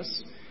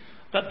Jesus,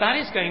 that that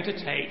is going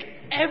to take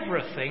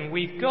everything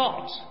we've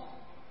got.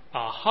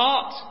 Our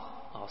heart,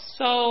 our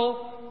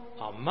soul,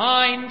 our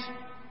mind,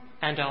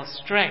 and our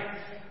strength.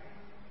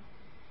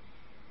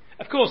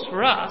 Of course,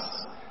 for us,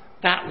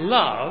 that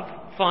love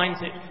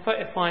finds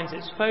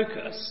its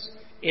focus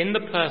in the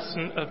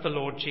person of the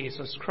Lord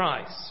Jesus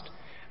Christ.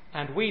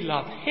 And we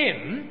love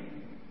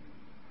him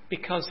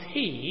because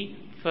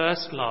he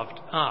first loved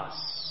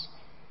us.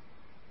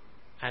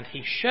 And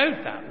he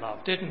showed that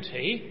love, didn't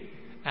he,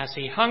 as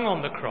he hung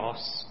on the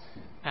cross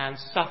and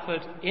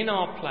suffered in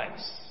our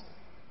place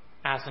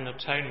as an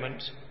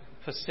atonement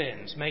for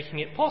sins, making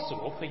it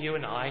possible for you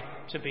and I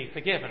to be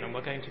forgiven. And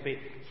we're going to be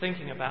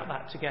thinking about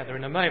that together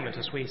in a moment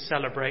as we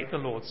celebrate the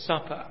Lord's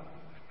Supper.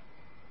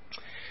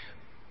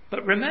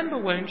 But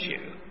remember, won't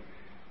you,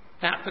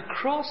 that the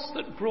cross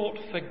that brought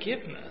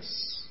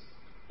forgiveness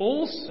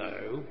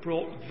also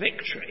brought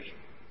victory.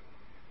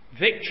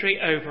 Victory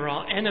over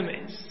our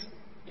enemies.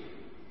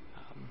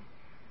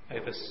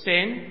 Over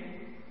sin,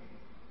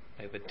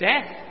 over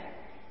death,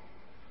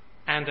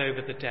 and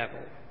over the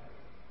devil.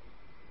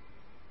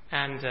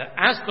 And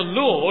as the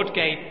Lord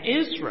gave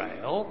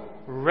Israel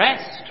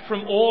rest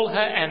from all her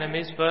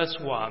enemies, verse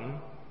 1,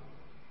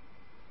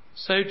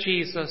 so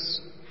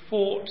Jesus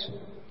fought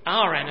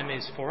our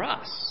enemies for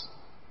us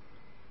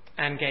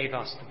and gave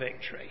us the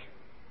victory.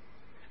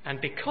 And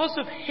because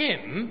of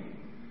him,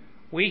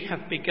 we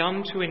have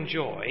begun to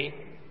enjoy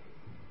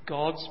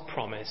God's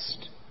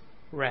promised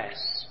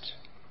rest.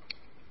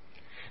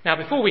 Now,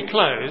 before we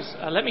close,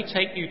 let me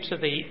take you to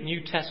the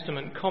New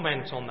Testament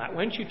comment on that.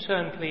 Won't you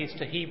turn, please,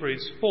 to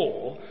Hebrews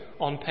 4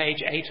 on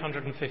page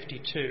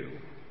 852.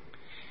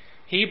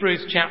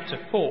 Hebrews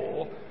chapter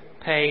 4,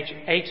 page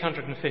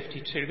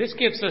 852. This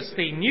gives us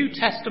the New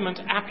Testament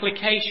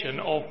application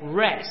of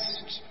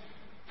rest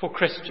for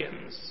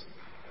Christians.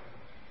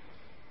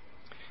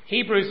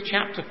 Hebrews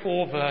chapter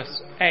 4,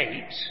 verse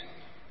 8,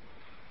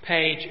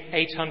 page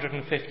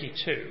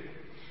 852.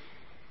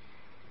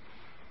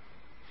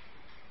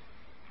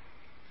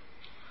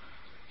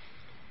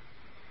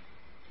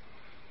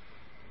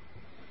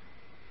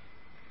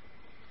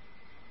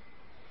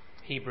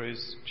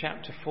 Hebrews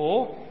chapter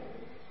 4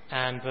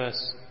 and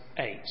verse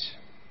 8.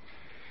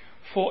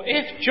 For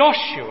if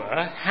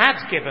Joshua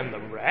had given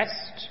them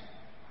rest,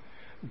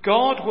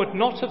 God would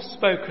not have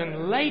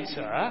spoken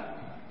later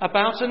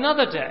about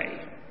another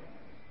day.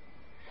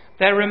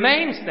 There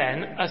remains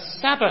then a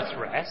Sabbath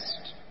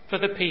rest for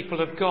the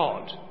people of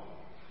God.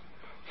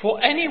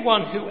 For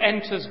anyone who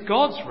enters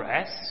God's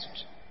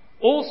rest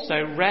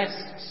also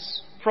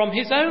rests from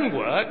his own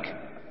work,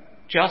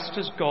 just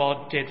as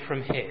God did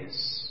from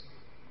his.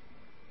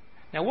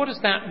 Now, what does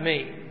that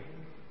mean?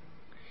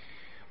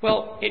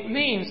 Well, it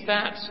means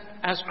that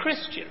as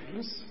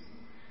Christians,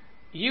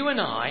 you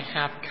and I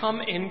have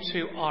come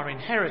into our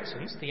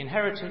inheritance, the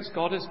inheritance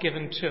God has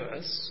given to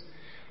us,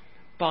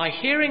 by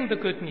hearing the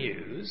good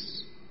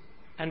news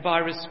and by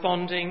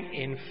responding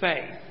in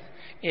faith.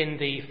 In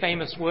the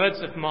famous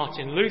words of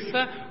Martin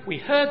Luther, we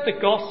heard the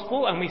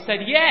gospel and we said,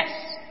 yes,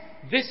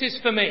 this is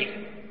for me.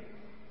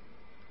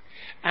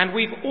 And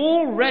we've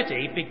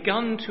already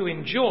begun to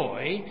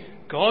enjoy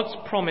God's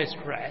promised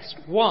rest.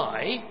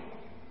 Why?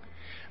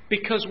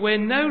 Because we're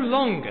no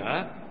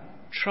longer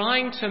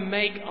trying to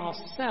make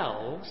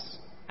ourselves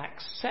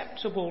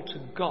acceptable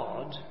to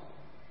God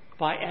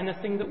by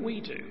anything that we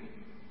do.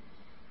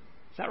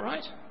 Is that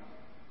right?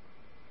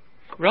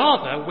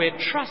 Rather, we're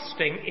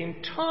trusting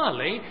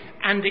entirely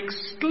and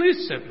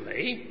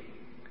exclusively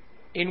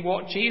in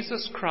what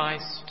Jesus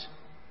Christ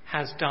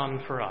has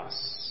done for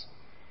us.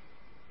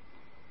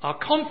 Our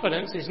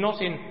confidence is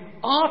not in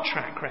our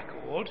track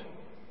record,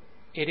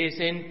 it is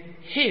in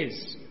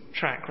his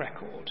track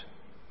record.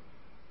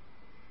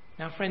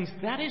 Now, friends,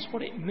 that is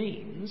what it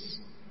means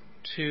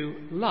to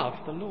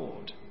love the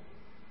Lord,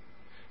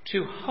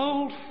 to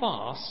hold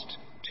fast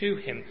to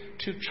him,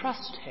 to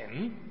trust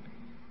him,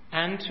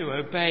 and to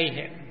obey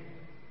him.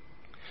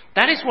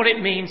 That is what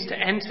it means to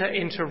enter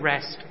into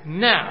rest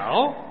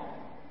now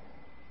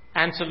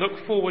and to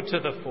look forward to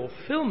the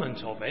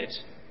fulfillment of it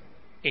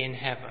in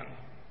heaven.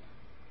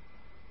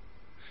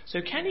 So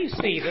can you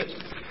see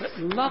that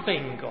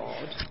loving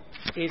God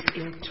is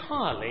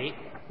entirely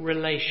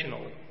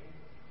relational?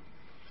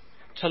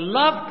 To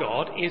love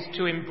God is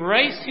to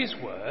embrace his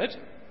word.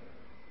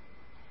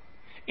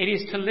 It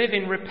is to live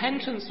in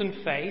repentance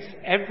and faith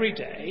every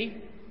day.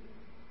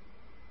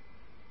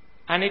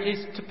 And it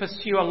is to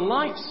pursue a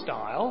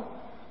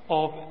lifestyle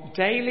of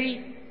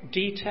daily,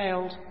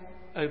 detailed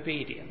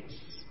obedience.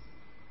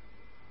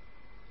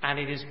 And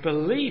it is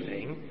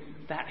believing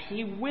that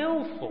he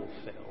will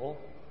fulfill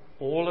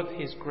all of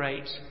his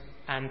great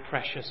and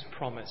precious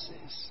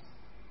promises.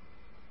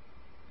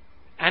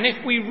 And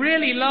if we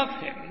really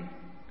love him,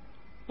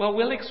 well,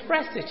 we'll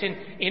express it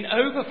in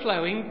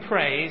overflowing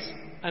praise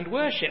and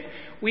worship.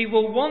 We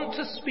will want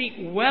to speak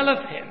well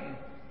of him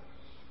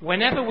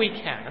whenever we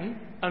can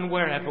and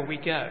wherever we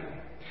go.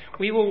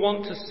 We will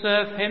want to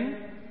serve him,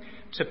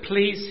 to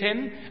please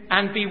him,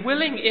 and be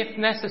willing, if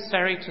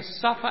necessary, to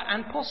suffer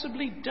and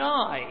possibly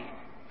die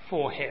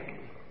for him.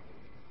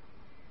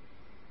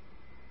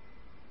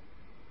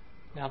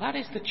 Now, that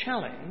is the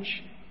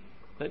challenge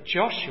that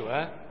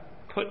Joshua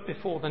put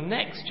before the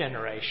next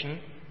generation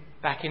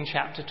back in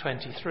chapter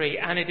 23,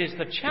 and it is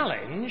the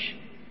challenge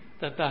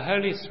that the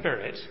Holy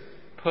Spirit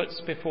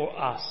puts before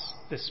us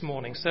this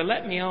morning. So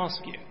let me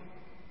ask you,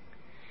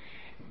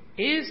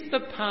 is the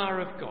power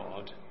of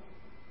God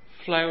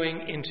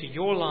flowing into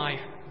your life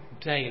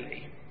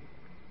daily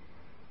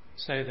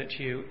so that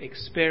you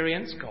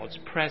experience God's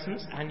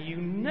presence and you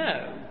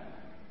know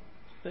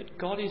that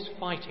God is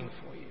fighting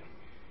for you?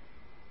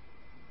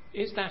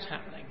 Is that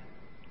happening?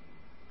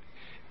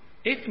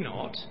 If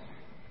not,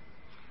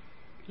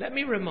 let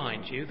me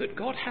remind you that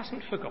God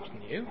hasn't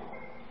forgotten you.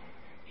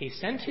 He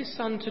sent his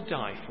Son to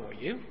die for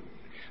you.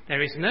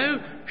 There is no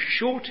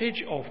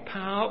shortage of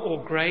power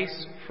or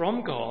grace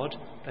from God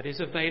that is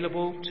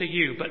available to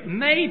you. But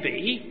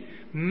maybe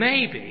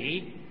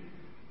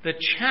the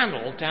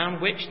channel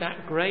down which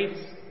that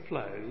grace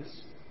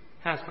flows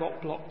has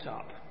got blocked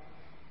up.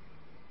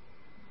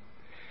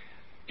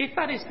 If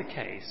that is the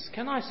case,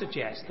 can I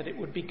suggest that it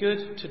would be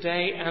good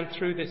today and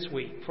through this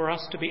week for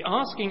us to be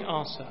asking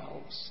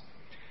ourselves,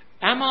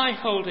 am I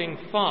holding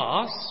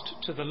fast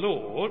to the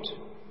Lord,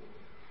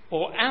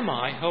 or am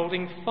I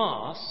holding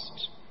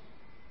fast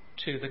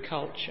to the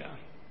culture?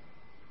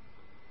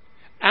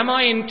 Am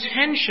I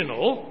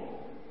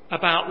intentional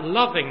about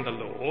loving the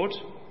Lord,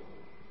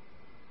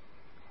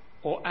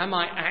 or am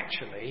I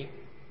actually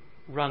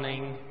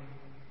running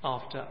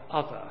after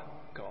other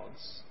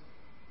gods?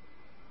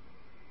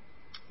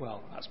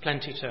 Well, that's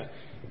plenty to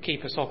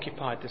keep us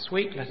occupied this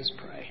week. Let us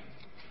pray.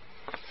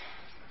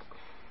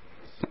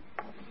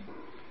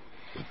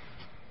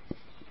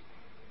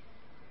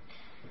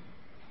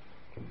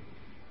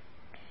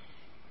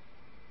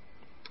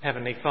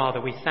 Heavenly Father,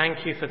 we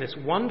thank you for this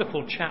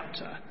wonderful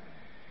chapter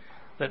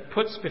that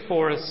puts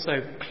before us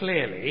so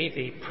clearly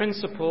the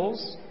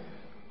principles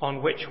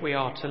on which we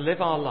are to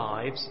live our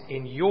lives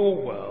in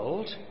your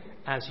world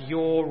as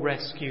your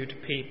rescued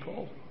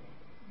people.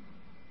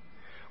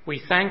 We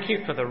thank you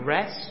for the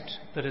rest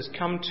that has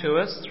come to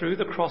us through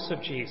the cross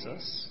of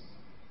Jesus,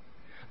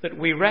 that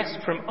we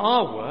rest from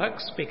our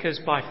works because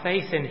by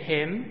faith in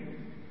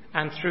him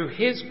and through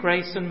his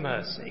grace and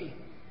mercy,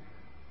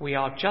 we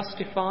are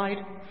justified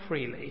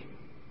freely.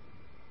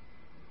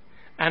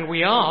 And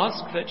we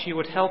ask that you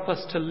would help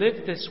us to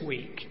live this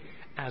week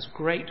as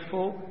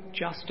grateful,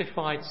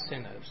 justified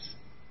sinners,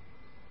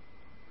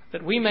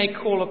 that we may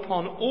call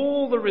upon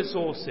all the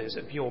resources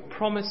of your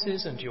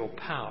promises and your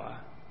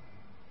power.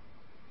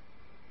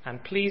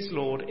 And please,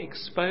 Lord,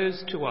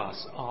 expose to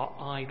us our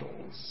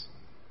idols,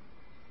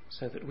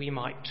 so that we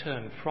might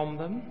turn from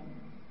them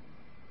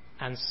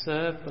and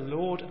serve the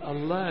Lord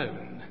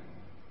alone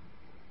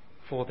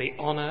for the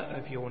honour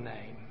of your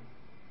name.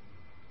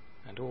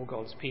 And all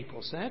God's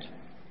people said,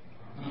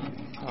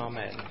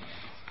 Amen.